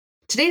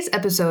Today's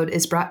episode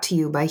is brought to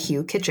you by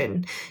Hu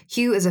Kitchen.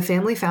 Hu is a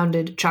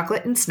family-founded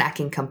chocolate and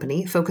snacking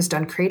company focused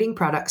on creating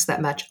products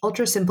that match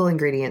ultra-simple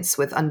ingredients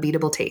with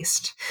unbeatable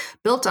taste.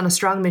 Built on a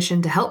strong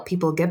mission to help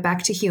people get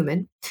back to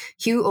human,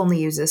 Hu only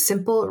uses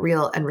simple,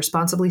 real, and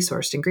responsibly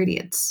sourced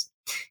ingredients.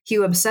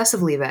 Hu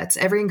obsessively vets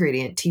every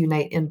ingredient to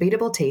unite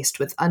unbeatable taste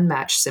with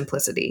unmatched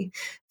simplicity.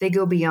 They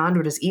go beyond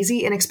what is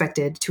easy and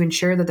expected to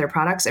ensure that their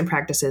products and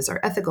practices are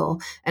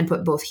ethical and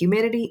put both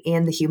humanity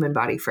and the human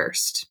body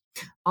first.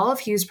 All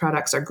of Hu's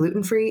products are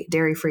gluten-free,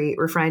 dairy-free,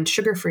 refined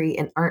sugar-free,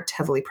 and aren't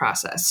heavily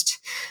processed.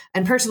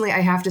 And personally, I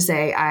have to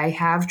say, I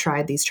have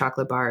tried these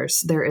chocolate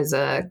bars. There is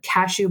a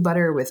cashew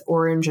butter with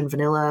orange and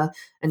vanilla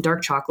and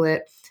dark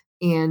chocolate,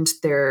 and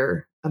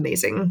they're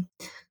amazing.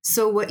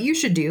 So what you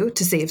should do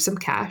to save some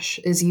cash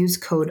is use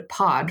code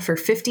POD for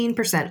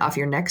 15% off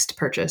your next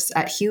purchase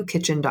at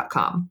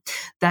HuKitchen.com.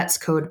 That's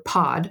code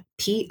POD,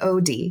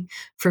 P-O-D,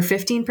 for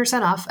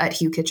 15% off at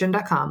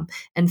HuKitchen.com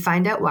and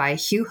find out why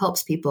Hu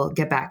helps people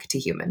get back to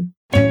human.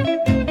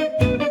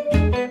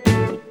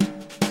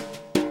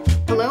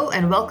 Hello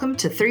and welcome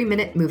to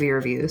 3-Minute Movie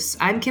Reviews.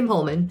 I'm Kim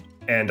Holman.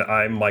 And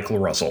I'm Michael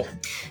Russell.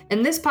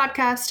 In this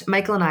podcast,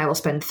 Michael and I will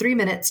spend 3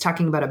 minutes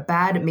talking about a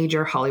bad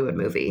major Hollywood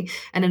movie.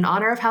 And in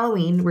honor of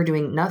Halloween, we're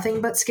doing nothing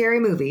but scary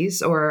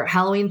movies or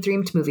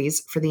Halloween-themed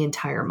movies for the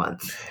entire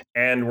month.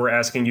 And we're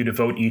asking you to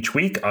vote each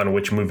week on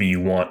which movie you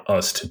want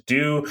us to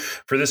do.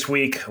 For this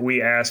week,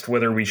 we asked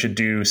whether we should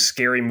do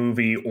Scary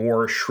Movie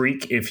or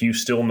Shriek If You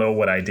Still Know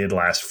What I Did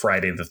Last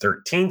Friday the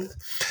 13th.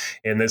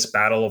 In this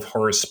battle of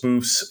horror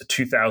spoofs,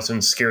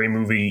 2000 Scary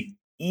Movie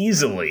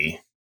easily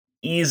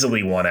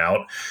won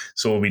out.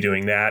 So we'll be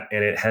doing that.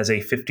 And it has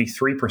a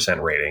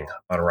 53% rating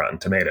on Rotten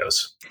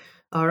Tomatoes.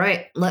 All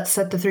right, let's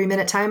set the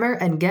 3-minute timer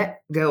and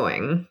get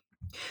going.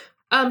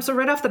 So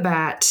right off the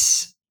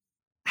bat,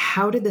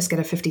 how did this get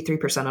a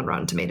 53% on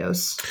Rotten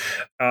Tomatoes?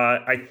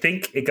 I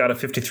think it got a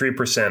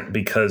 53%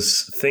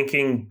 because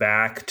thinking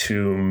back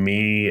to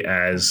me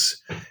as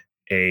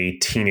a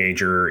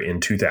teenager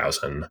in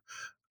 2000,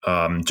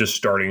 just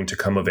starting to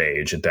come of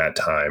age at that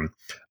time,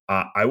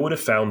 I would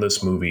have found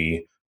this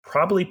movie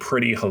probably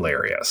pretty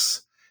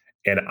hilarious.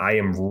 And I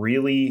am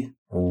really,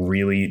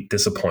 really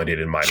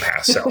disappointed in my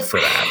past self for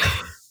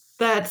that.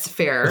 That's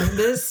fair.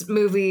 This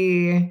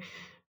movie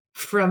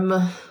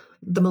from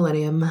the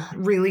millennium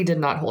really did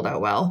not hold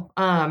out well.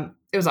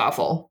 It was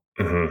awful.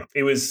 Mm-hmm.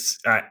 It was,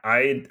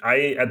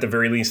 I at the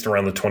very least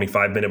around the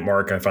 25-minute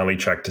mark, I finally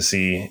checked to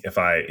see if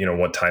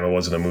what time it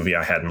was in the movie.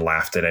 I hadn't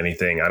laughed at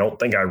anything. I don't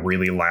think I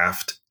really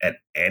laughed at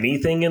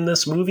anything in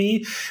this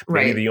movie.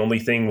 Maybe Right. The only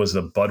thing was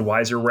the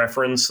Budweiser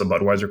reference, the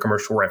Budweiser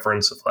commercial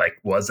reference of like,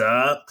 what's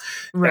up?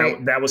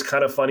 Right. That was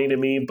kind of funny to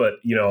me, but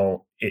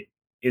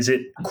is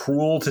it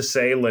cruel to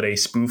say that a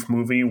spoof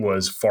movie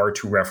was far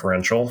too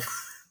referential?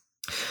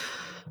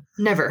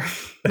 Never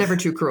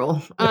too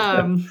cruel.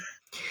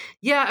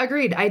 Yeah,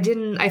 agreed.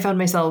 I found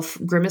myself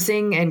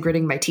grimacing and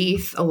gritting my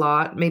teeth a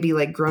lot, maybe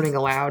like groaning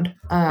aloud.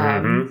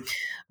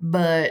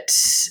 But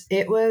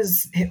it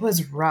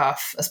was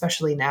rough,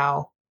 especially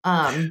now.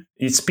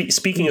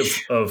 Speaking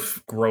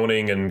of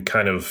groaning and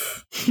kind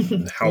of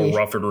how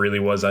rough it really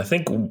was, I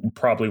think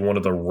probably one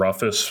of the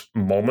roughest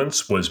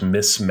moments was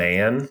Miss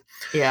Man.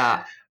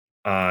 Yeah.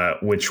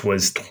 Which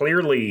was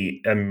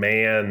clearly a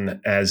man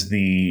as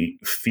the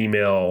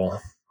female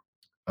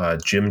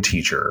gym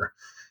teacher.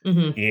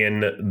 Mm-hmm.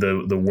 In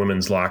the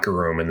women's locker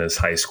room in this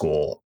high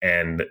school,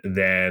 and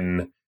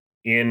then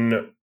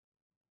in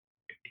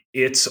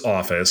its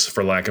office,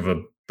 for lack of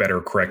a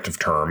better corrective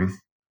term,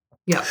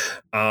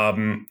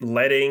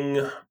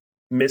 letting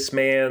Miss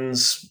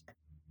Man's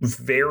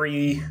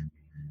very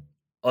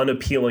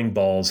unappealing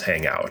balls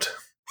hang out.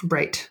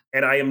 Right.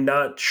 And I am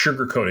not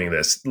sugarcoating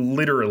this.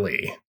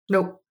 Literally.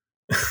 Nope.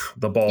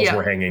 The balls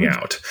were hanging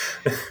out.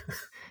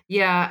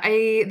 Yeah,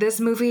 this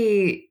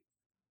movie,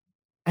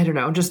 I don't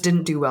know, just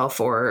didn't do well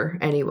for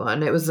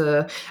anyone. I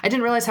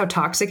didn't realize how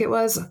toxic it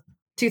was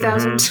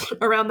 2000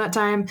 around that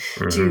time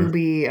to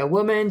be a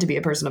woman, to be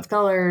a person of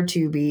color,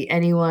 to be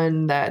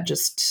anyone that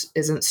just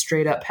isn't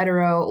straight up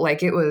hetero.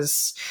 Like it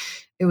was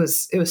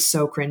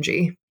so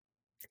cringy.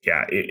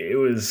 Yeah, it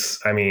was.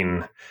 I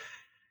mean,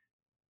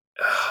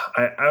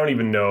 I don't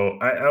even know.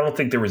 I don't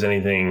think there was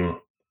anything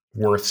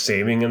worth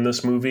saving in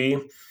this movie.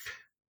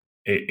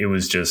 It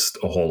was just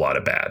a whole lot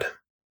of bad.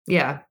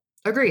 Yeah.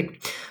 Agreed.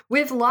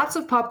 With lots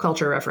of pop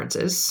culture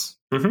references.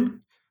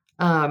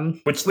 Mm-hmm.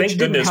 Which thank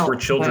goodness we're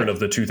children of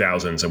the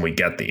 2000s and we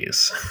get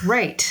these.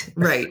 Right.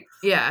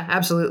 Yeah,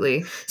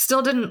 absolutely.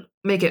 Still didn't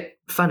make it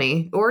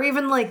funny or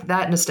even like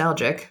that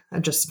nostalgic.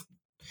 It just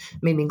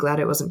made me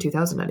glad it wasn't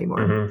 2000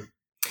 anymore.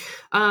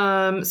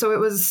 Mm-hmm. So it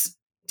was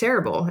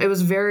terrible. It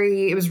was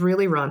really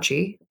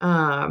raunchy.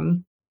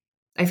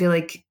 I feel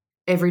like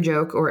every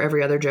joke or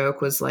every other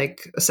joke was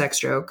like a sex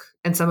joke.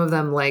 And some of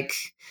them like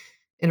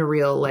in a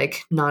real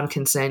like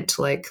non-consent,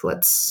 like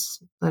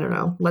let's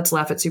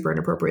laugh at super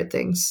inappropriate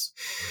things.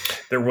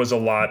 There was a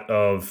lot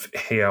of,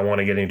 hey, I want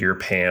to get into your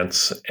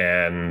pants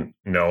and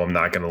no, I'm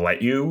not going to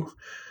let you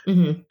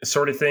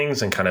sort of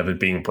things, and kind of it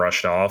being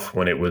brushed off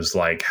when it was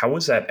like, how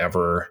was that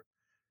ever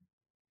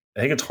I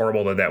think it's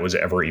horrible that was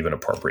ever even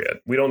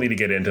appropriate. We don't need to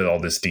get into all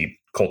this deep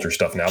culture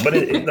stuff now, but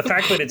the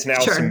fact that it's now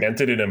Sure.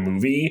 cemented in a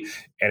movie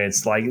and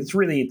it's like, this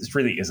really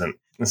isn't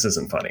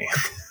funny.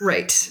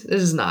 Right. It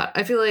is not.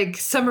 I feel like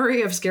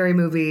summary of Scary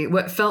Movie,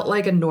 what felt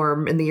like a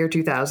norm in the year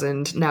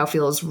 2000 now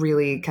feels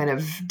really kind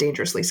of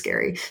dangerously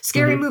scary.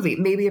 Scary Movie,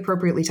 maybe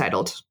appropriately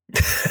titled.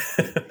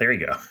 There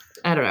you go.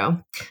 I don't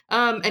know.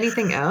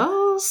 Anything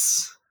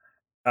else?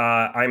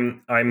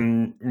 I'm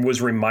was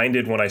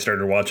reminded when I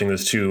started watching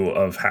this too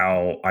of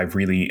how I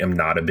really am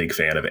not a big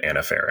fan of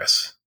Anna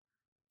Faris.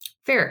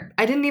 Fair.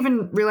 I didn't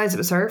even realize it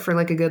was her for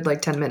like a good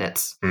 10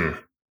 minutes.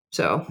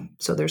 So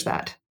there's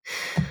that.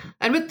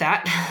 And with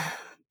that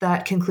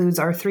concludes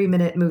our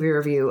 3-minute movie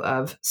review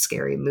of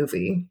Scary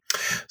Movie.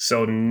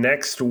 So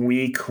next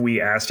week we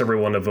asked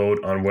everyone to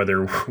vote on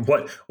whether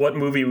what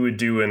movie we would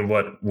do and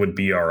what would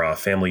be our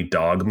family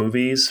dog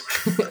movies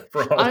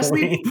for Halloween.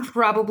 Honestly,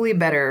 probably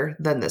better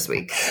than this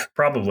week.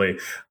 Probably.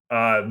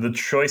 The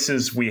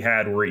choices we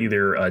had were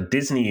either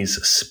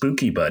Disney's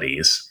Spooky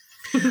Buddies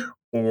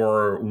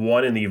or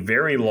one in the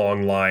very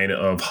long line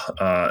of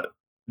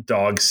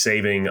dogs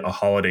saving a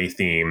holiday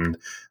theme,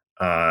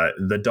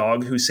 The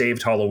Dog Who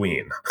Saved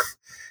Halloween.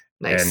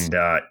 Nice.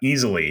 And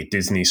easily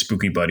Disney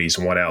Spooky Buddies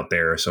won out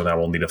there. So now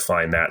we'll need to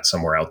find that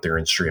somewhere out there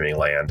in streaming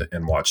land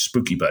and watch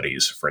Spooky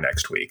Buddies for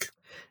next week.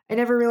 I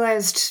never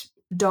realized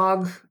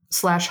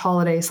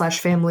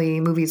dog/holiday/family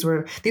movies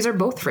these are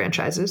both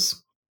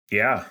franchises.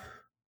 Yeah.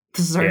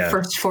 This is our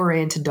first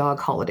foray into dog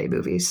holiday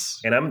movies.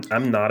 And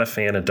I'm not a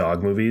fan of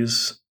dog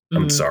movies.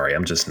 I'm sorry.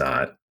 I'm just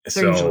not.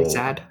 They're usually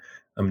sad.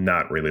 I'm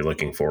not really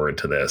looking forward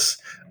to this.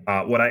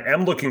 What I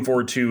am looking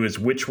forward to is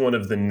which one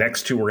of the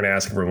next two we're going to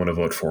ask everyone to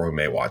vote for who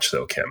may watch,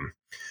 though, Kim.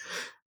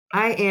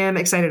 I am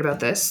excited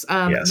about this.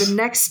 Yes. The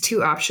next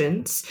two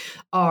options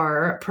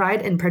are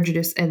Pride and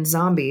Prejudice and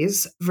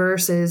Zombies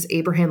versus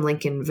Abraham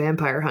Lincoln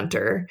Vampire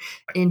Hunter.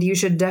 And you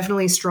should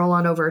definitely stroll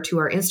on over to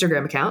our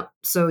Instagram account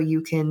so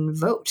you can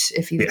vote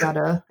if you've got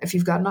an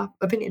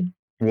opinion.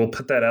 We'll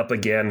put that up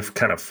again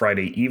kind of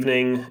Friday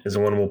evening is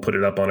when we'll put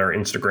it up on our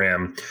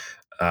Instagram.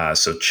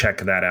 So check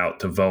that out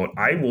to vote.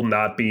 I will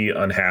not be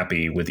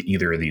unhappy with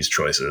either of these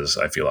choices.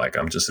 I feel like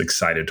I'm just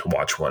excited to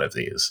watch one of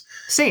these.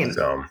 Same.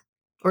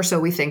 Or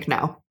so we think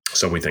now.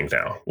 So we think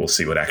now. We'll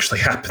see what actually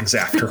happens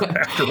after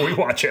we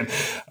watch it.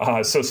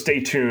 So stay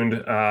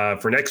tuned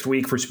for next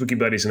week for Spooky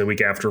Buddies and the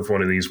week after for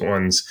one of these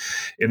ones.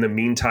 In the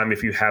meantime,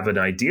 if you have an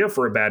idea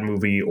for a bad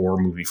movie or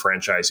movie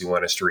franchise you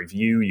want us to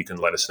review, you can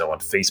let us know on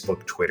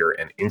Facebook, Twitter,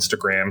 and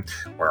Instagram,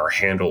 where our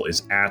handle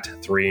is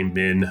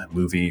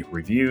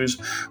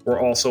 @3MinMovieReviews. We're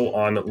also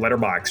on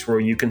Letterboxd, where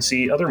you can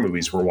see other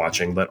movies we're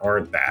watching that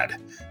aren't bad.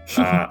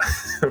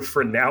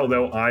 For now,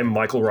 though, I'm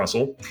Michael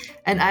Russell.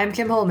 And I'm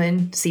Kim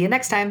Holman. See you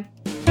next time.